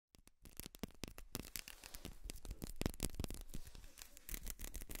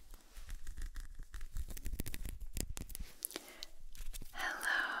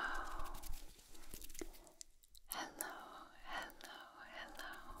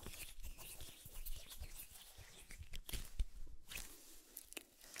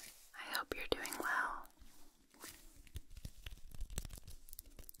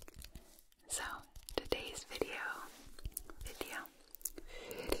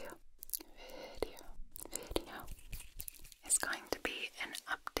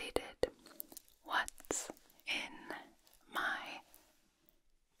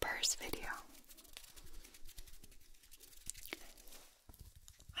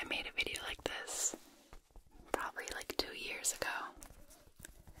made a video like this probably like 2 years ago.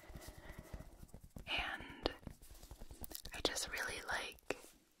 And I just really like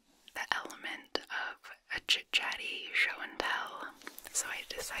the element of a chit-chatty show and tell. So I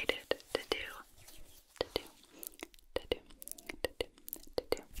decided to do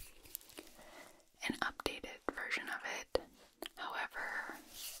an updated version of it. However,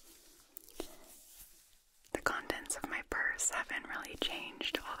 the contents of my purse haven't really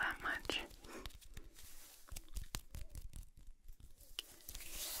changed all that much.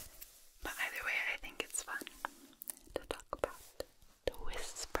 But either way, I think it's fun to talk about, to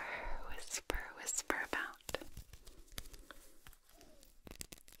whisper about.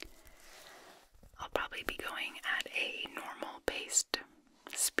 I'll probably be going at a normal paced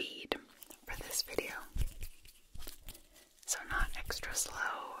speed for this video. So not extra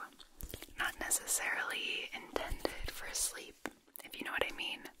slow, not necessarily intended for sleep, if you know what I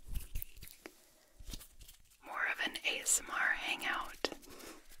mean. More of an ASMR hangout.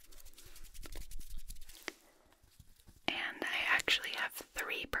 And I actually have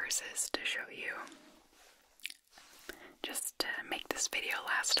 3 purses to show you. Just to make this video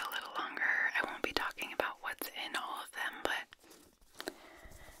last a little longer, I won't be talking about what's in all of them, but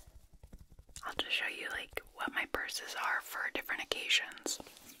I'll just show you like what my purses are for different occasions.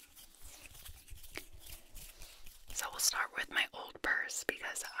 So we'll start with my old purse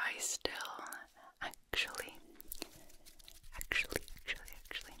because I still actually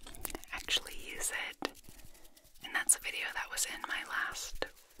use it. And that's a video that was in my last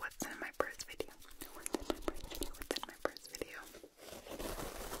What's in my purse video. What's in my purse video.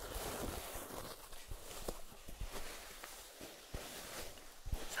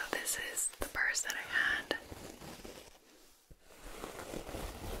 So this is the purse that I had.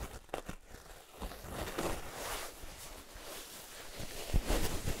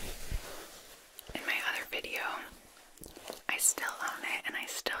 In my other video, I still own it and I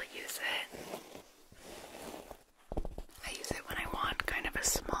still use it. I use it when I want kind of a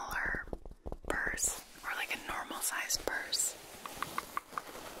smaller purse or like a normal sized purse.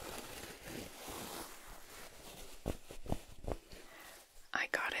 I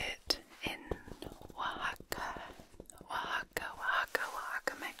got it in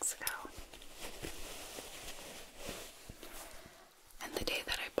Oaxaca, Mexico. And the day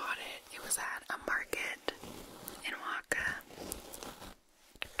that I bought it, it was at a market in Oaxaca.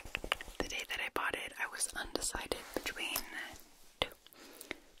 The day that I bought it, I was undecided between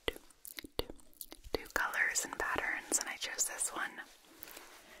two colors and patterns, and I chose this one.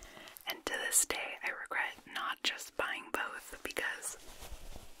 And to this day, I regret not just buying both because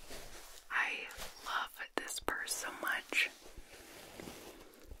I love this purse so much.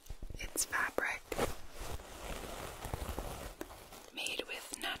 It's fabric, made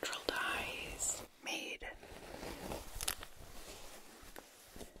with natural dyes, made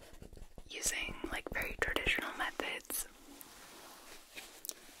using like very traditional methods.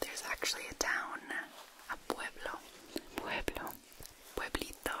 There's actually a town, a pueblito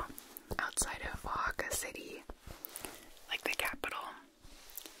outside of Oaxaca City, like the capital,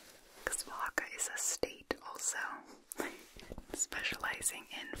 because Oaxaca is a state also, specializing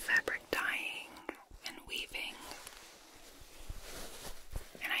in fabric dyeing and weaving.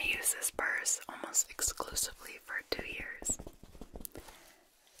 And I use this purse almost exclusively for 2 years.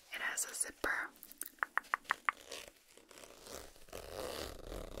 It has a zipper.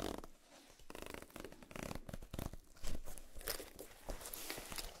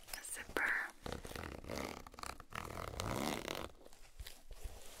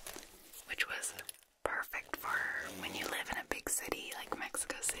 Which was perfect for when you live in a big city like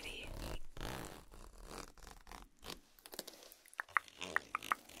Mexico City.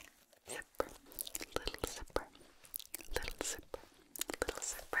 Zipper, little zipper,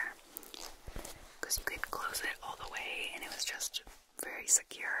 because you could close it all the way and it was just very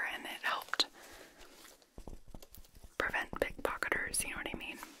secure and it helped prevent pickpocketers, you know what I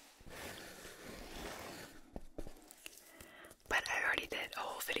mean? But I already did a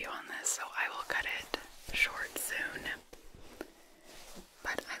whole video on this, so I will cut it short soon.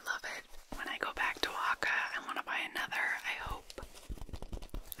 But I love it. When I go back to Oaxaca, I want to buy another. I hope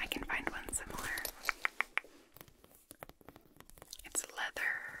I can find one similar. It's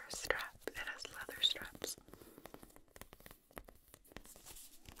leather strap. It has leather straps.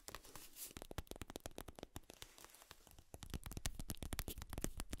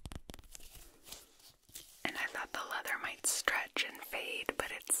 And I thought the leather might stretch and fade, but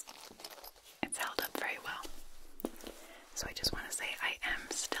it's held up very well.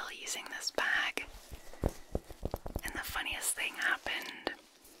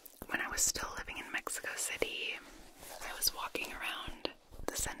 was still living in Mexico City. I was walking around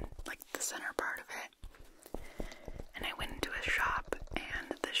the center part of it, and I went into a shop,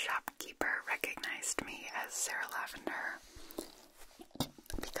 and the shopkeeper recognized me as Sarah Lavender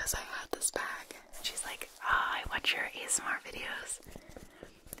because I had this bag. She's like, "Ah, I watch your ASMR videos."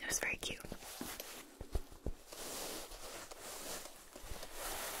 It was very cute.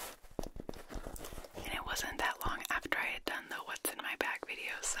 And it wasn't that long after I had done the What's in My Bag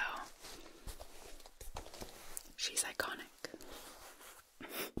video, so she's iconic.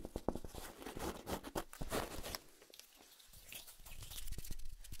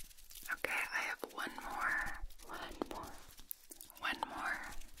 Okay, I have one more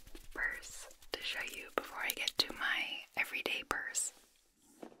purse to show you before I get to my everyday purse.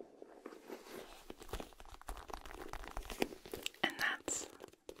 And that's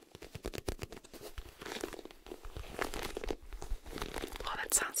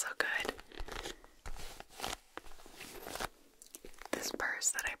that sounds so good. This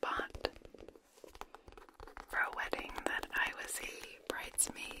purse that I bought for a wedding that I was a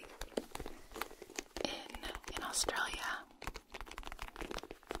bridesmaid in Australia.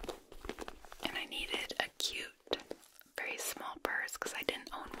 And I needed a cute, very small purse because I didn't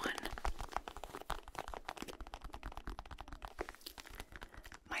own one.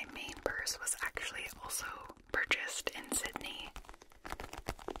 My main purse was actually also purchased in Sydney,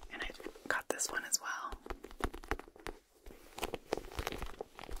 and I got this one as well.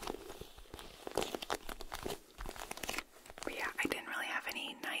 But yeah, I didn't really have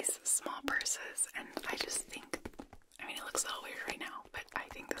any nice small purses, and I just think, I mean, it looks a little weird right now, but I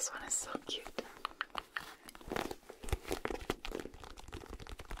think this one is so cute.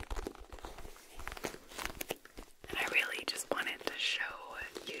 And I really just wanted to show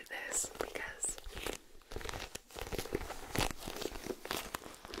you this because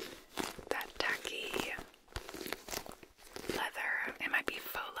that tacky leather, it might be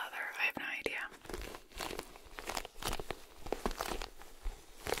faux leather, I have no idea.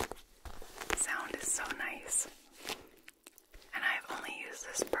 Sound is so nice. And I've only used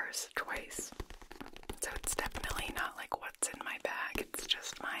this purse twice, so it's definitely not like what's in my bag, it's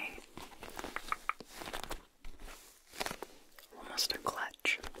just my almost a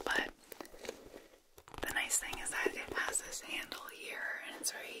clutch. But the nice thing is that it has this handle here, and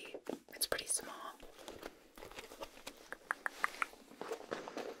it's pretty small.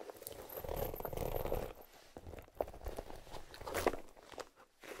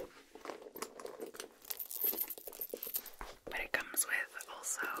 But it comes with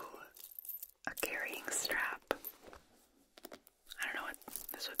also a carrying strap. I don't know what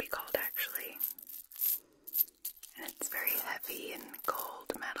this would be called actually. And it's very heavy and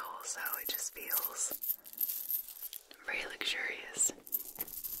gold metal, so it just feels very luxurious.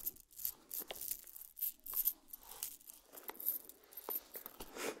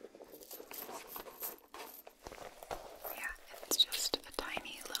 Yeah, it's just a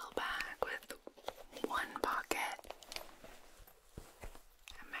tiny little bag with one pocket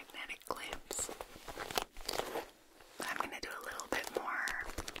and magnetic clamps. I'm going to do a little bit more.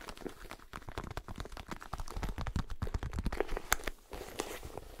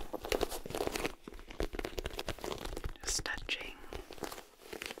 Just touching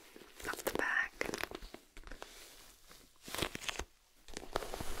of the back.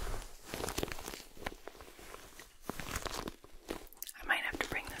 I might have to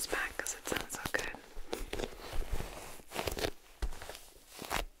bring this back because it sounds so good.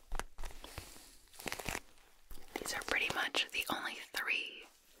 These are pretty much the only three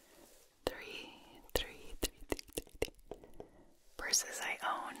purses I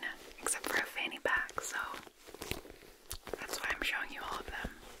own, except for a fanny pack, so that's why I'm showing you all of them.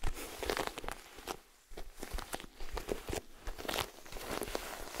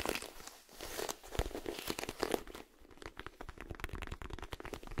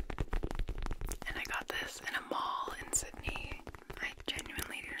 And I got this in a mall in Sydney. I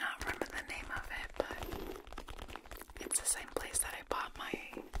genuinely do not remember the name of it, but it's the same place that I bought my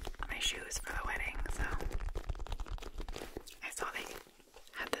shoes for the wedding, so I saw they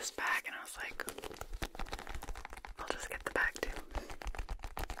had this bag and I was like, I'll just get the bag too.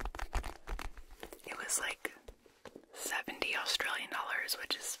 It was like 70 Australian dollars,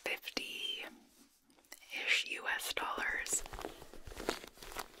 which is 50-ish US dollars.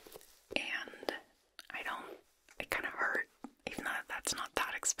 And it kind of hurt, even though that's not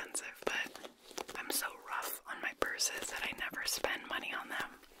that expensive, but I'm so rough on my purses that I never spend money on them.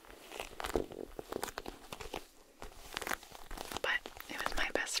 But it was my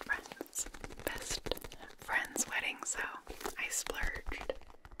best friend's wedding, so I splurged.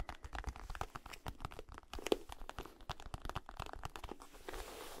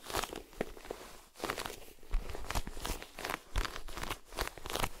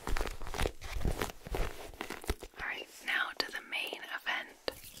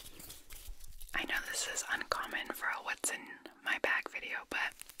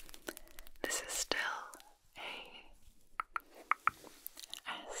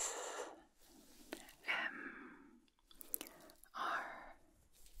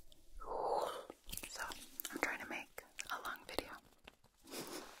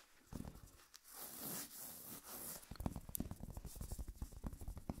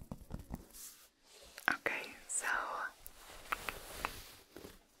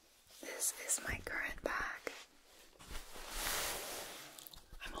 This is my current bag.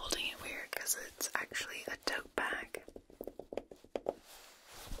 I'm holding it weird because it's actually a tote bag. A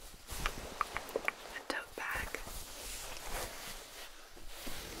tote bag.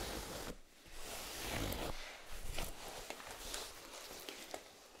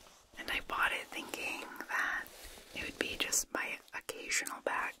 And I bought it thinking that it would be just my occasional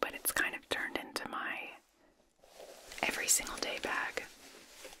bag, but it's kind of turned into my every single day bag.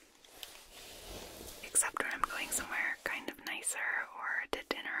 Except when I'm going somewhere kind of nicer or to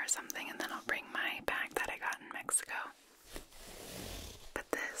dinner or something, and then I'll bring my bag that I got in Mexico. But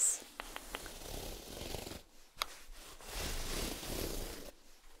this,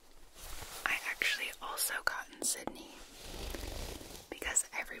 I actually also got in Sydney because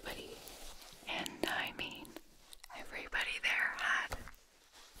everybody, and I mean everybody there, had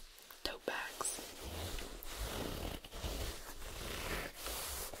tote bags.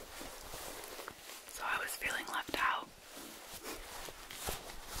 So I was feeling left out.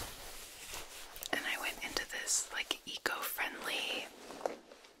 And I went into this like eco-friendly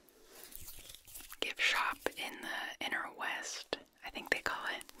gift shop in the inner west, I think they call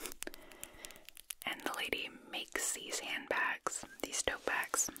it. And the lady makes these handbags, these tote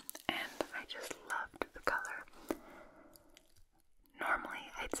bags, and I just loved the color. Normally,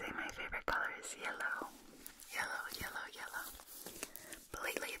 I'd say my favorite color is yellow. Yellow, yellow, yellow. But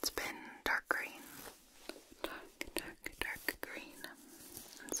lately it's been dark green. Dark green.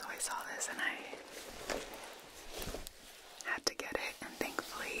 And so I saw this and I had to get it, and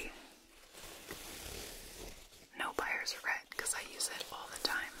thankfully no buyer's regret because I use it all the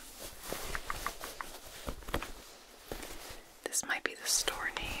time. This might be the store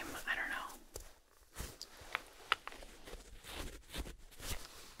name, I don't know.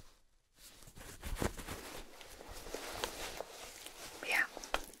 But yeah,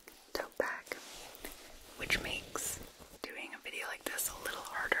 tote bag, which makes doing a video like this a little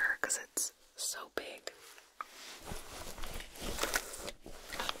harder because it's so big.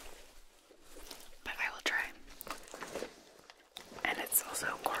 But I will try. And it's also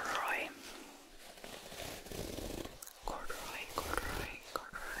corduroy. Corduroy.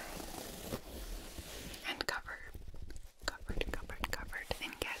 And covered in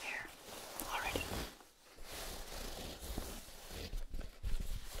cat hair already.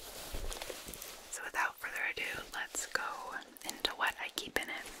 So without further ado, let's go into what I keep in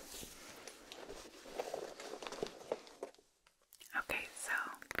it. Okay, so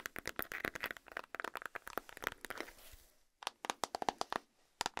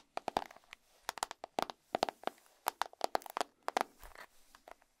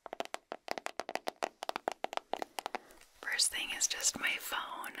first thing is just my phone.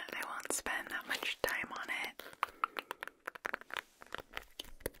 I won't spend that much time on it.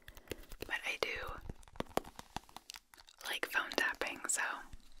 But I do like phone tapping, so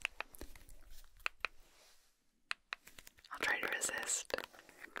I'll try to resist.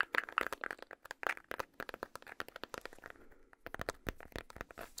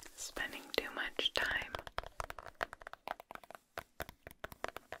 Spending too much time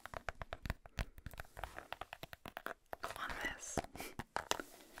on this.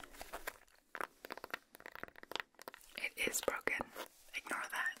 It is broken. Ignore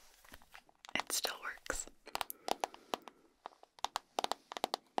that. It still works.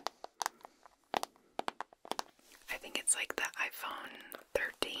 I think it's like the iPhone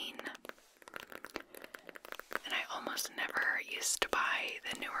 13. And I almost never used to buy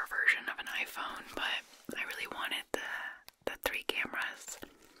the newer version of an iPhone, but I really wanted the 3 cameras.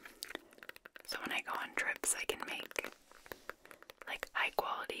 So when I go on trips, I can make like high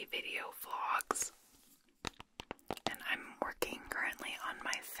quality video vlogs. And I'm working currently on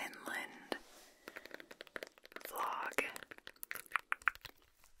my Finland vlog,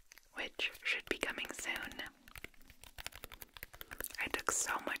 which should be coming soon. I took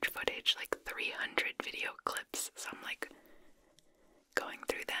so much footage, like 300 video clips, so I'm like going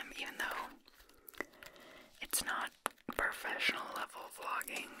through them, even though it's not professional level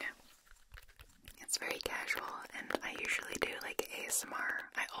vlogging. It's very casual, and I usually do like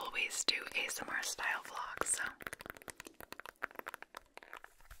ASMR. I always do ASMR style vlogs, so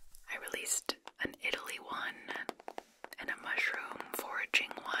I released an Italy one and a mushroom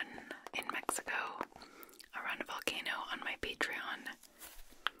foraging one in Mexico around a volcano on my Patreon.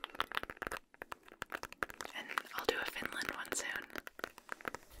 And I'll do a Finland one soon.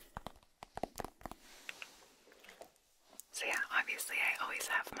 So yeah, obviously I always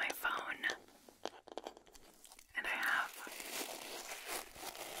have my phone. And I have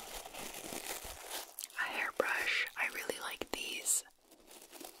a hairbrush. I really like these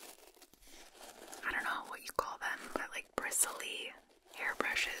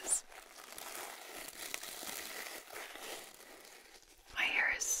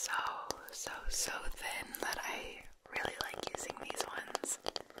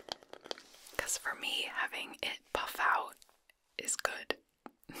having it puff out is good.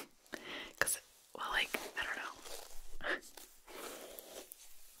 Because, well, like, I don't know.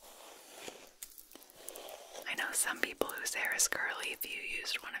 I know some people whose hair is curly. If you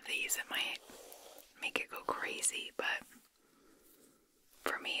used one of these, it might make it go crazy, but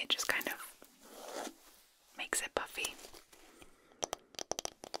for me, it just kind of makes it puffy.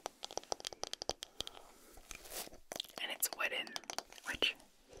 And it's wooden, which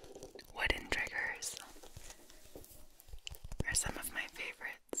wooden triggers are some of my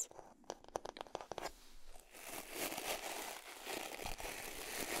favorites.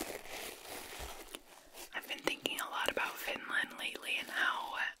 I've been thinking a lot about Finland lately and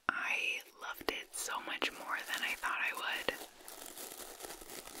how I loved it so much more than I thought I would.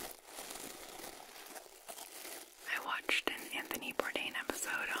 I watched an Anthony Bourdain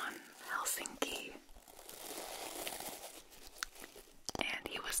episode on Helsinki, and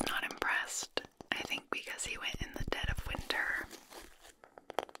he was not impressed. I think because he went in the dead of winter.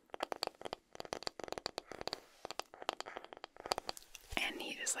 And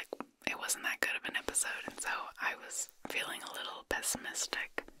he just like, it wasn't that good of an episode, and so I was feeling a little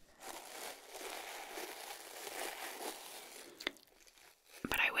pessimistic.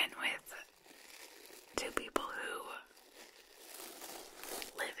 But I went with two people who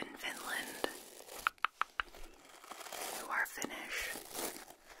live in Finland, who are Finnish,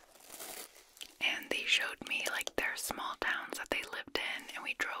 and they showed me like their small towns that they lived in, and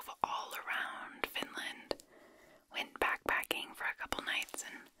we drove all around Finland, went backpacking for a couple nights,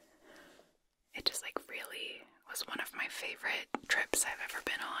 and it just like really was one of my favorite trips I've ever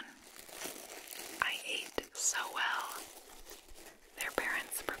been on. I ate so well. Their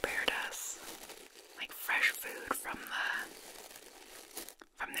parents prepared us like fresh food from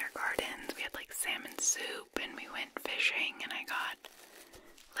their gardens. We had like salmon soup, and we went fishing, and I got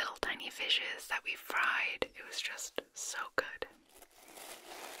little tiny fishes that we fried. It was just so good.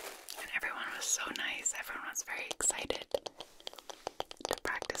 And everyone was so nice. Everyone was very excited to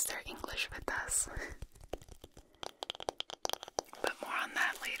practice their English with us. But more on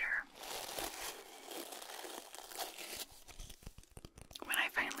that later. When I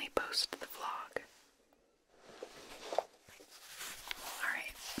finally post the vlog.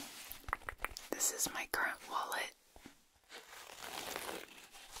 Alright. This is my current wallet.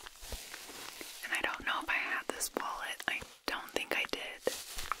 And I don't know if I had this wallet. I don't think I did.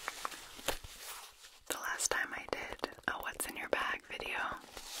 The last time I did a What's in Your Bag video.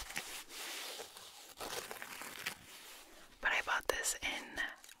 But I bought this in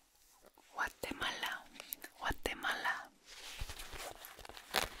Guatemala.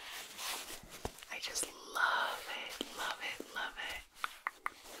 I just love it, love it, love it.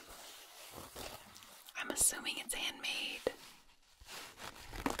 I'm assuming it's handmade.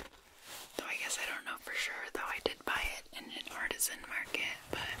 Though I guess I don't know for sure, though I did buy it in an artisan market,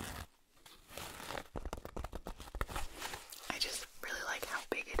 but I just really like how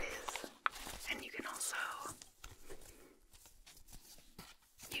big it is. And you can also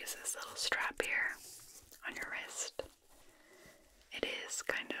use this little strap here on your wrist. It is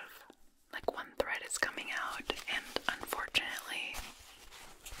kind of like one thread is coming out, and unfortunately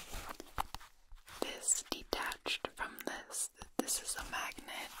this detached from this. This is a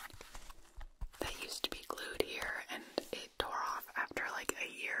magnet that used to be glued here, and it tore off after like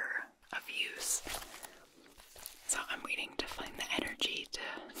a year of use. So I'm waiting to find the energy to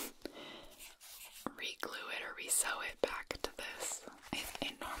re-glue it or re-sew it back to this.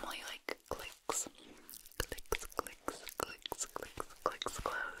 It normally like clicks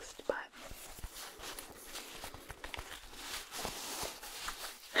closed, but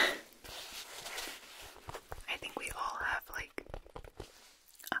I think we all have like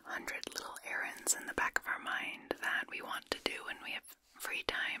 100 little errands in the back of our mind that we want to do when we have free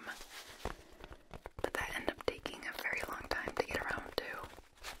time, but that end up taking a very long time to get around to.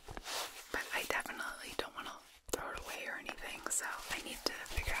 But I definitely don't want to throw it away or anything, so I need to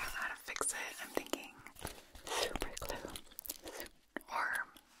figure out how to fix it. I'm thinking super glue or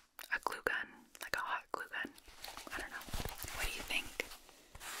a glue gun, like a hot glue gun. I don't know. What do you think?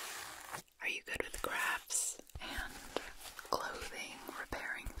 Are you good with crafts and clothing,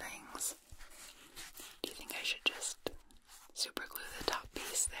 repairing things? Do you think I should just super glue the top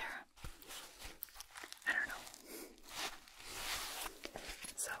piece there? I don't know.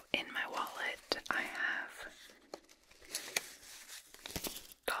 So in my wallet I have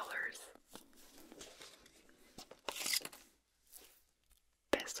dollars,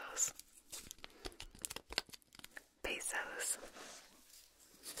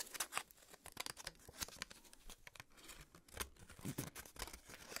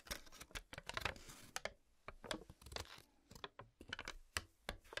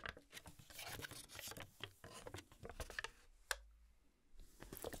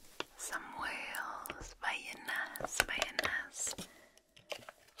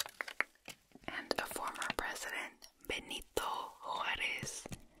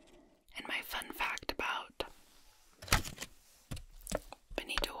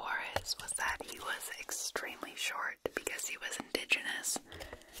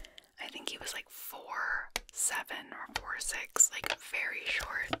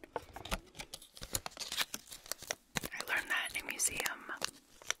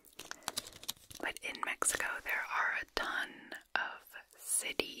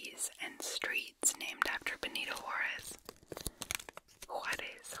 cities and streets named after Benito Juarez.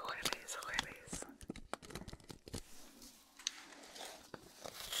 Juarez, Juarez, Juarez.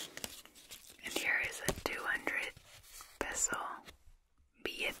 And here is a 200 peso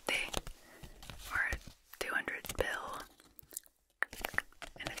billete, or 200 bill,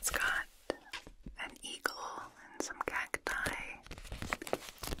 and it's got an eagle and some cacti.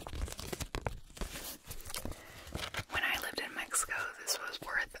 When I lived in Mexico, this was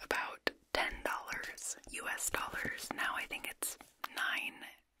worth about $10 US dollars. Now I think it's $9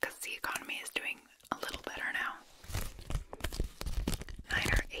 because the economy is doing a little better now. 9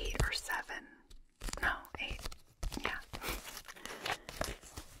 or 8 or 7. No, 8. Yeah.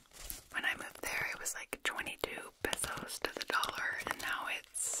 When I moved there, it was like 22 pesos to the dollar, and now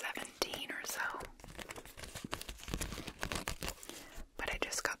it's 17 or so. But I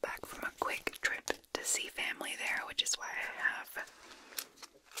just got back from a quick trip to see family there, which is why I have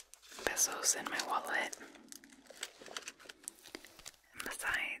pesos in my wallet. And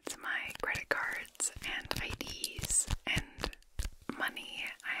besides my credit cards and IDs and money,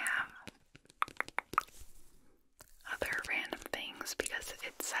 I have other random things because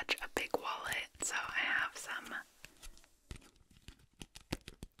it's such a big wallet. So I have some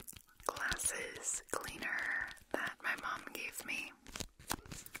glasses cleaner that my mom gave me.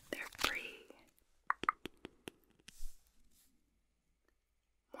 They're free.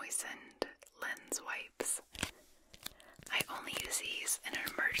 Moistened lens wipes. I only use these in an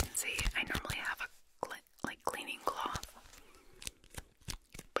emergency. I normally have a cleaning cloth.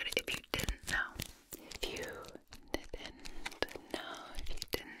 But if you didn't know,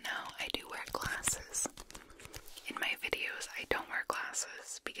 I do wear glasses. In my videos, I don't wear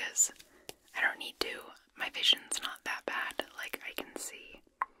glasses because I don't need to. My vision's not that bad. Like, I can see,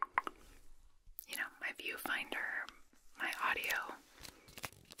 my viewfinder, my audio.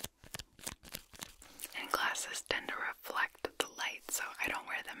 And glasses tend to reflect the light, so I don't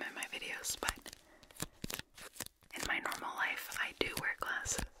wear them in my videos, but in my normal life, I do wear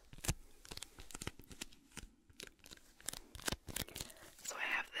glasses. So I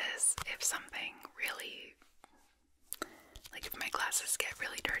have this if something really, like if my glasses get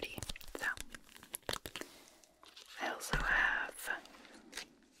really dirty. So I also have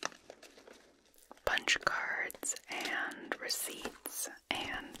punch cards and receipts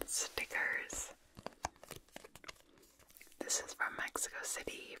and stickers. This is from Mexico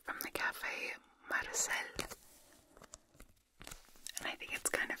City, from the Cafe Marcel. And I think it's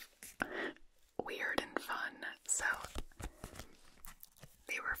kind of weird and fun, so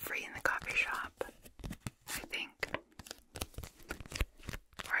they were free in the coffee shop, I think.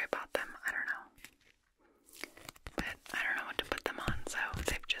 Or I bought them, I don't know. But I don't know what to put them on, so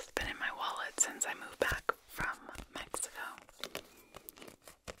they've just been in my wallet since I moved back from Mexico.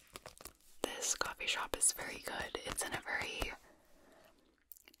 This coffee shop is very good. It's in a very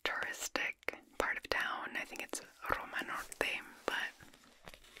touristic part of town. I think it's Roma Norte,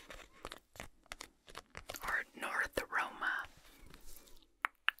 or North Roma.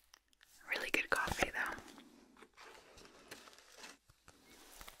 Really good coffee though.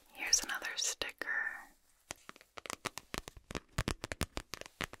 Here's another sticker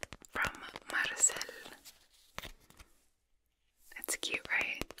from Marcel. It's cute,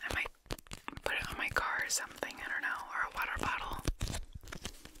 right? I might put it on my car or something, I don't know, or a water bottle.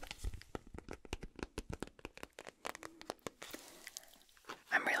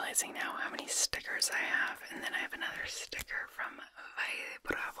 I'm realizing now how many stickers I have, and then I have another sticker from Valle de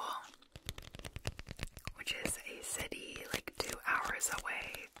Bravo, which is a city like 2 hours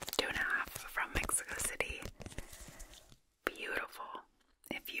away, 2.5 from Mexico City. Beautiful.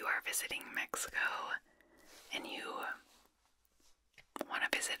 If you are visiting Mexico and you want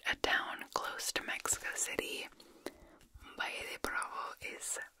to visit a town close to Mexico City, Valle de Bravo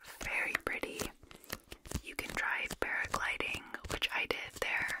is very pretty. You can try paragliding, which I did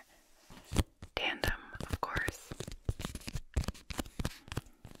there. Tandem, of course.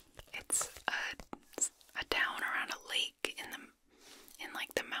 It's a town around a lake in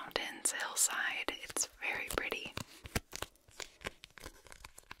like the mountains, hillside. It's very pretty.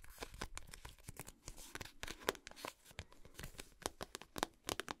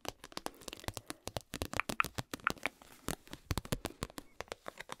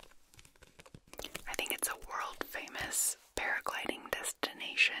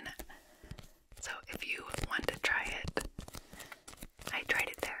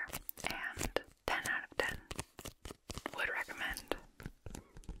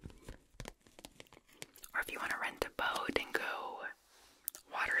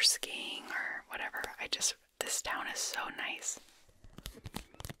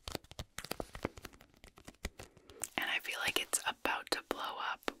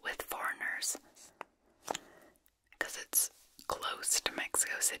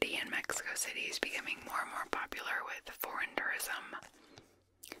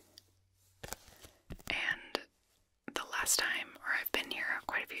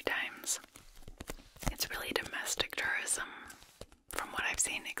 locations. It's really domestic tourism from what I've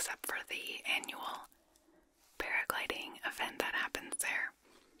seen, except for the annual paragliding event that happens there.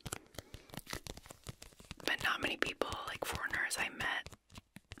 But not many people, like foreigners I met,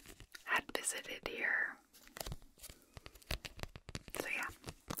 had visited here. So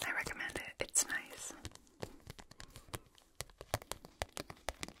yeah, I recommend it. It's nice.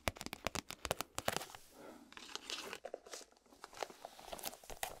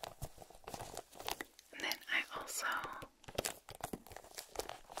 And then I also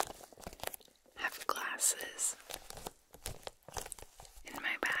have glasses in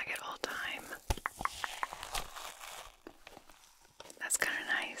my bag at all time. That's kind of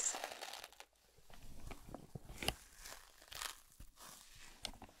nice.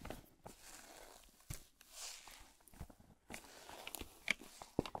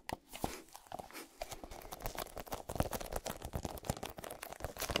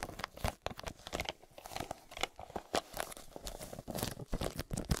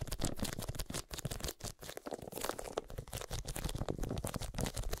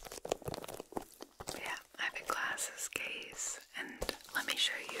 Yeah, I have a glasses case, and let me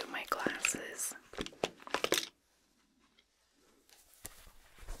show you my glasses.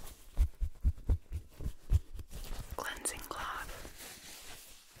 Cleansing cloth.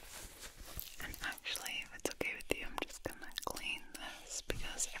 And actually, if it's okay with you, I'm just gonna clean this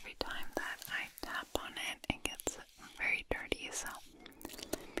because every time that I tap on it, it gets very dirty, so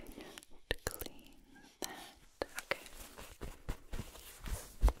let me just clean that. Okay.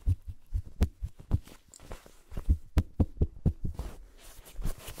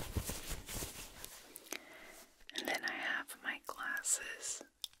 And then I have my glasses.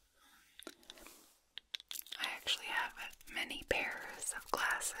 I actually have many pairs of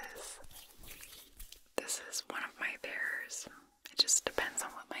glasses. This is one of my pairs. It just depends on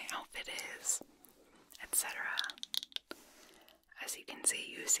what my outfit is, etc. As you can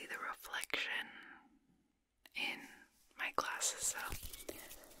see, you see the reflection in my glasses, so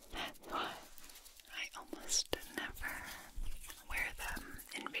that's why I almost never wear them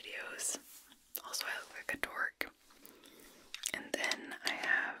in videos. Also, I look like a dork. And then I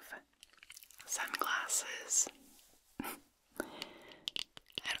have sunglasses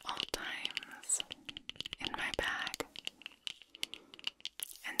at all times in my bag.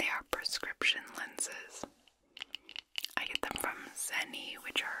 And they are prescription lenses. I get them from Zenni,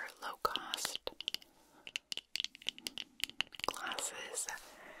 which are low-cost glasses.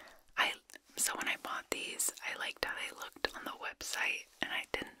 So when I bought these, I liked how they looked on the website, and I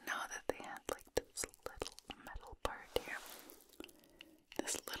didn't know that they had like this little metal part here.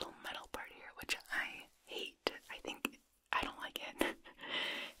 This little metal part here, which I hate. I don't like it.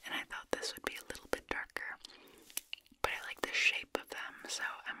 And I thought this would be a little bit darker. But I like the shape of them, so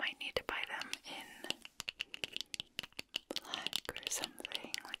I might need to buy them in black or something,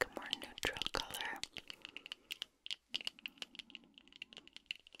 like a more neutral color.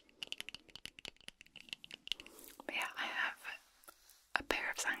 But yeah, I have a pair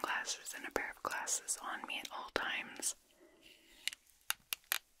of sunglasses and a pair of glasses on me at all times.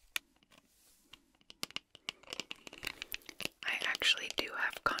 I actually do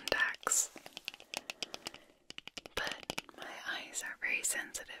have contacts, but my eyes are very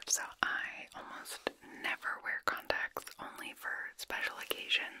sensitive, so I almost never wear contacts, only for special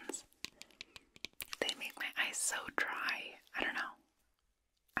occasions. They make my eyes so dry. I don't know.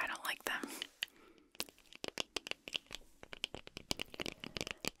 I don't like them.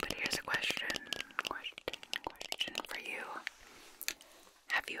 But here's a question for you.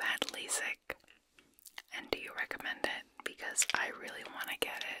 Have you had LASIK? And do you recommend it? Because I really want to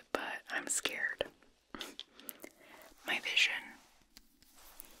get it, but I'm scared. My vision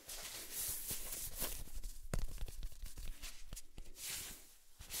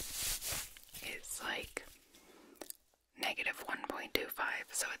is like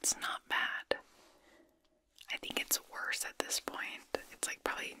 -1.25, so it's not bad. I think it's worse at this point. It's like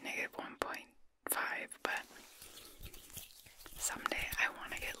probably -1.5, but someday I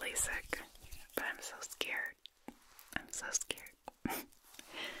want to get LASIK, but I'm so scared. I'm so scared.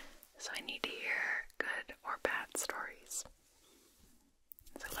 So I need to hear good or bad stories.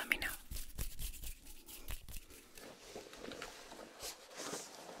 So let me know.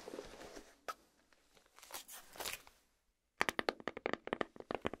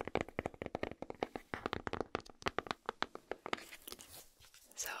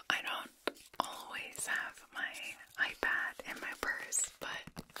 So I don't always have my iPad in my purse, but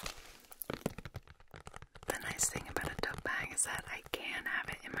the nice thing about a tote bag is that I can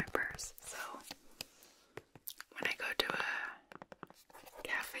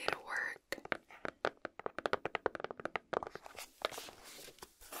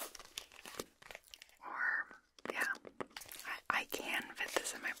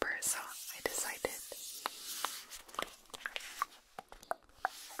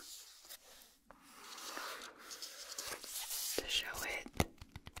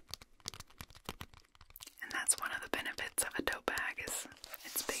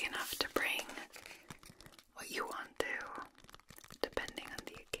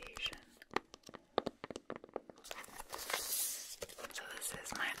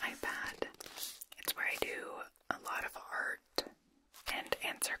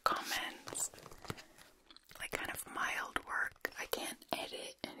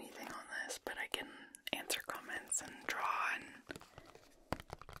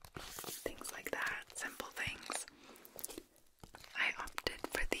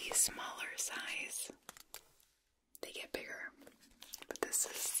smaller size. They get bigger, but this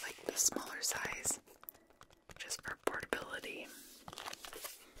is like the smaller size, just for portability.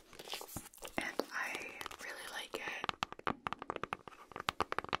 And I really like it.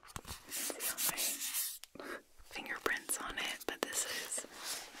 You can see all my fingerprints on it, but this is.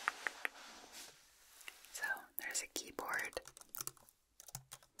 So there's a keyboard,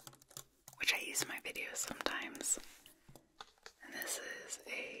 which I use in my videos sometimes. And this is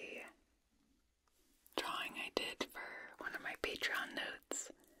a drawing I did for one of my Patreon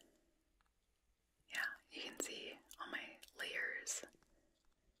notes. Yeah, you can see all my layers.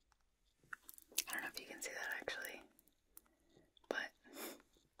 I don't know if you can see that actually, but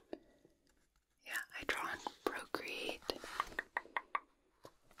yeah, I draw on Procreate.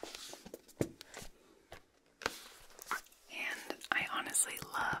 And I honestly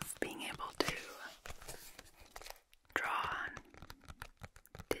love being able to draw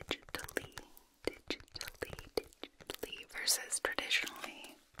digitally versus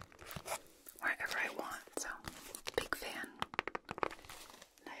traditionally wherever I want. So, big fan.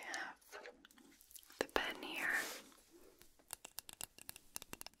 I have the pen here.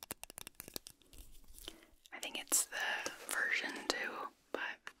 I think it's the version 2, but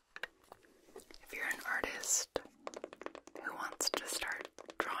if you're an artist who wants to start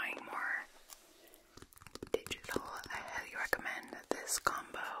drawing more digital, I highly recommend this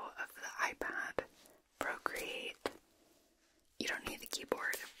combo of the iPad, Procreate. You don't need the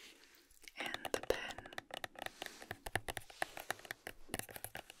keyboard and the pen.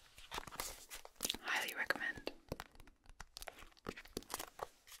 Highly recommend.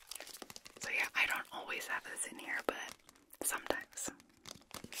 So yeah, I don't always have this in here, but sometimes.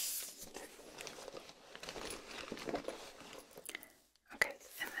 Okay,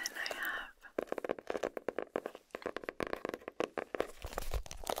 and then I have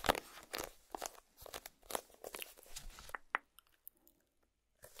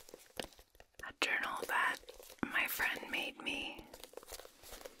a journal that my friend made me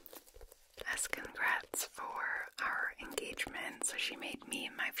as congrats for our engagement. So she made me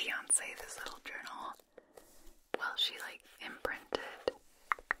and my fiance this little journal. Well, she like imprinted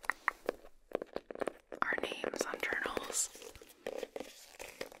our names on journals.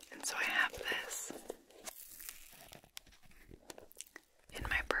 And so I have this in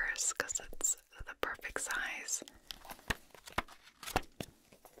my purse because it's the perfect size.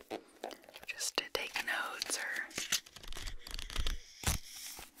 Just to take notes or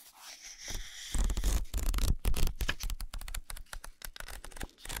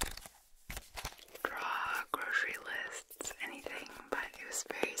draw grocery lists, anything, but it was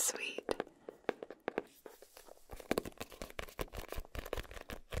very sweet.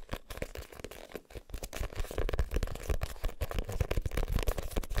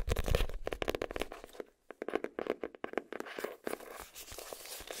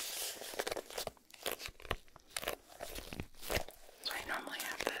 So I normally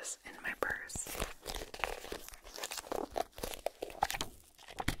have this in my purse.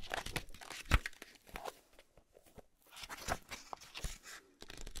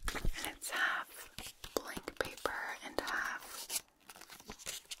 And it's half blank paper and half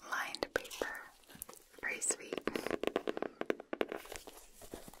lined paper. Very sweet.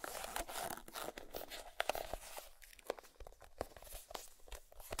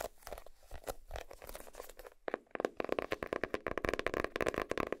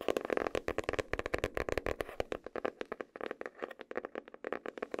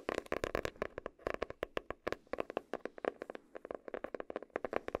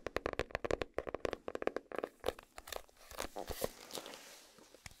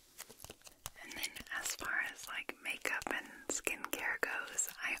 And then as far as like makeup and skincare goes,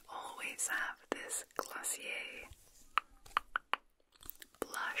 I always have this Glossier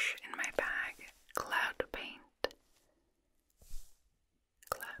blush in my bag. Cloud Paint.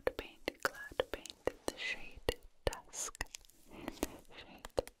 Cloud Paint, Cloud Paint. The shade Dusk.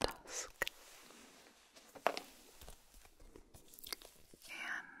 Shade Dusk.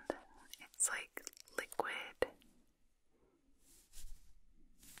 And it's like liquid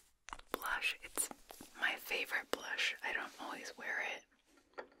blush. It's my favorite blush. I don't always wear it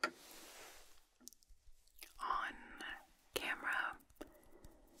on camera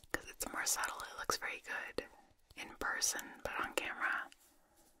because it's more subtle. It looks very good in person, but on camera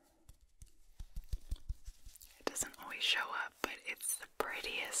it doesn't always show up, but it's the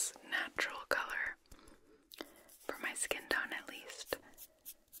prettiest natural color for my skin tone at least.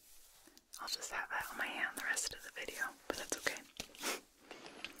 I'll just have that on my hand the rest of the video, but that's okay.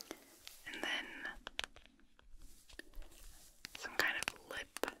 And then some kind of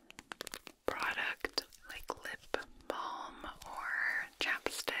lip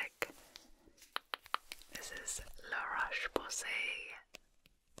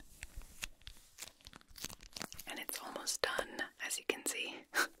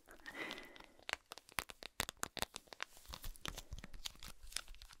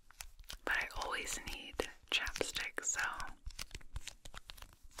always need chapstick, so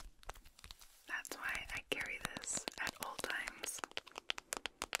that's why I carry this at all times.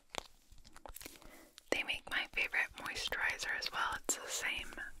 They make my favorite moisturizer as well. It's the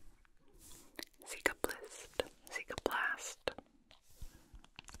same. Cicaplast.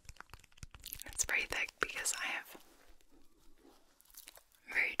 It's very thick because I have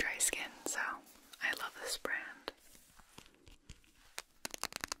very dry skin, so I love this brand.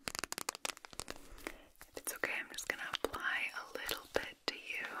 If it's okay, I'm just gonna apply a little bit to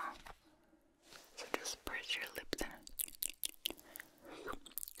you. So just press your lips in.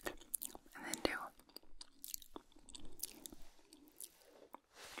 And then do.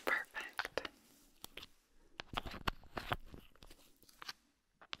 Perfect.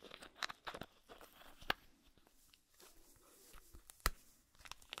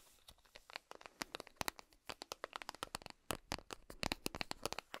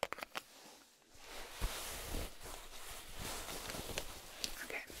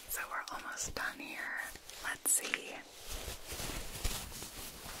 Okay, so we're almost done here. Let's see.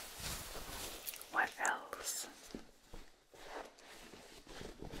 What else?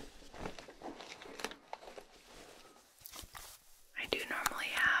 I do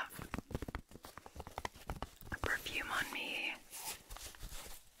normally have a perfume on me.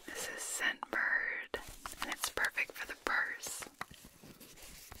 This is Scentbird, and it's perfect for the purse.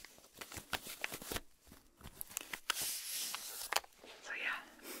 So yeah.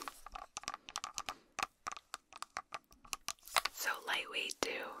 So lightweight too.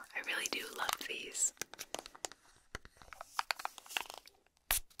 I really do love these.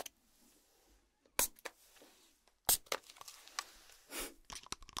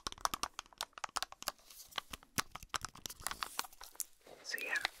 So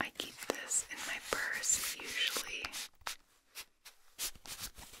yeah, I keep this in my purse usually.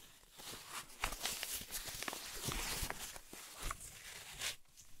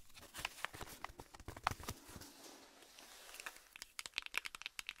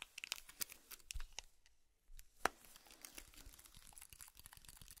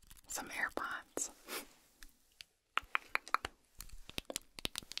 Some AirPods.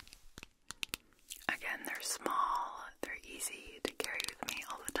 Again, they're small, they're easy to carry with me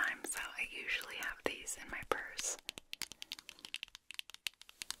all the time, so I usually have these in my purse.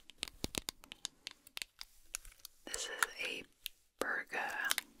 This is a Berga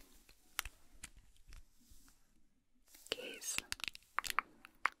case.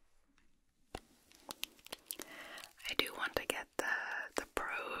 I do want to get the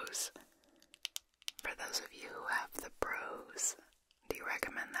Pros. For those of you who have the Pros, do you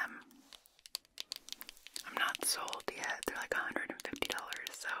recommend them? I'm not sold yet. They're like $150,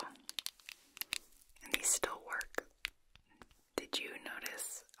 so. And these still work. Did you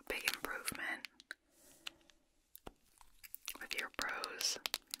notice a big improvement with your Pros?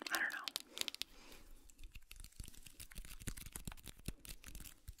 I don't know.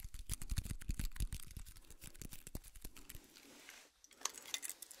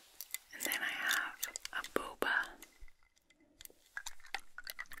 And then I have a boba.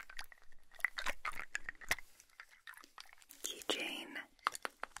 Keychain.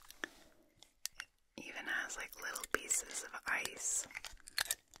 It even has like little pieces of ice.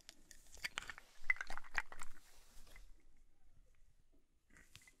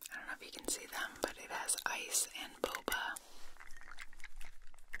 I don't know if you can see them, but it has ice and boba.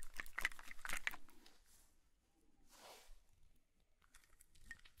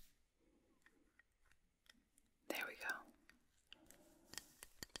 There we go.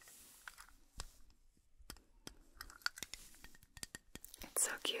 It's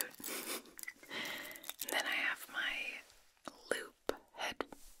so cute. And then I have my loop head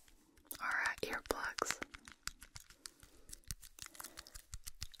or earplugs.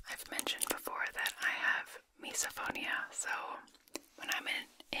 I've mentioned before that I have misophonia, so when I'm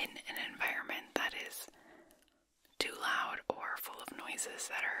in an environment that is too loud or full of noises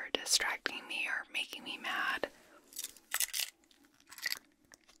that are distracting me or making me mad,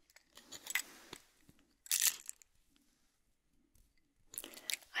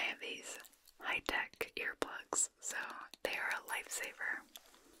 I have these high-tech earplugs, so they are a lifesaver.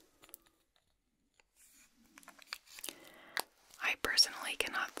 I personally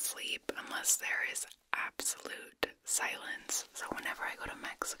cannot sleep unless there is absolute silence, so whenever I go to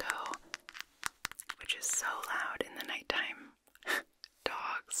Mexico, which is so loud in the nighttime,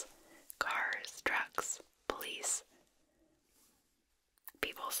 dogs, cars, trucks, police,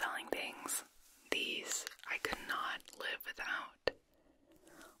 people selling things, these I could not live without.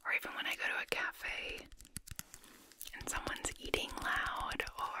 Or even when I go to a cafe and someone's eating loud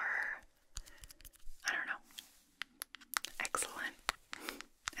or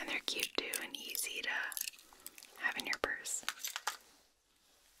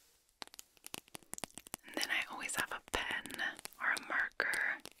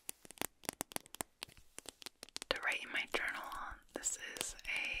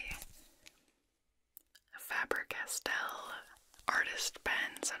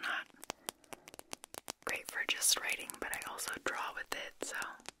pen, so not great for just writing, but I also draw with it, so.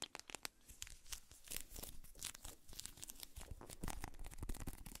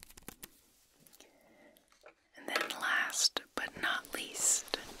 And then last but not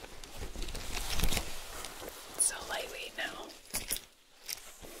least, it's so lightweight now.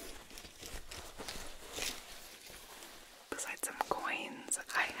 Besides some coins,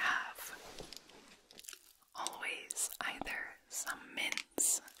 I have always either some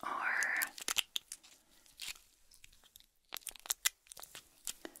mints or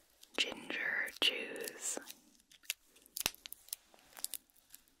ginger juice.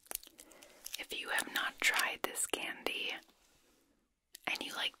 If you have not tried this candy and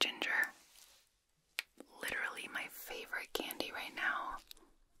you like ginger, literally my favorite candy right now.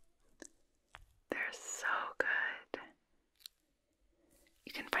 They're so good.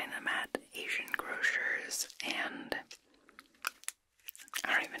 You can find them at Asian grocers, and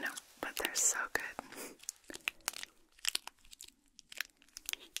I don't even know, but they're so good.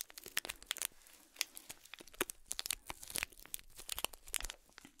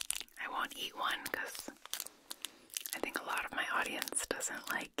 I won't eat one because I think a lot of my audience doesn't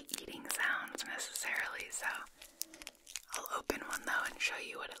like eating sounds necessarily, so I'll open one though and show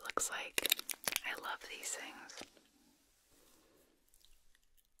you what it looks like. I love these things.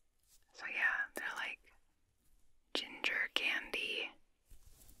 So yeah, they're like ginger candy.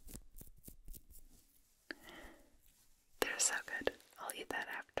 They're so good. I'll eat that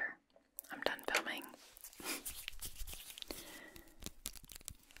after I'm done filming.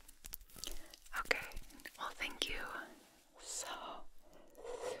 Okay, well thank you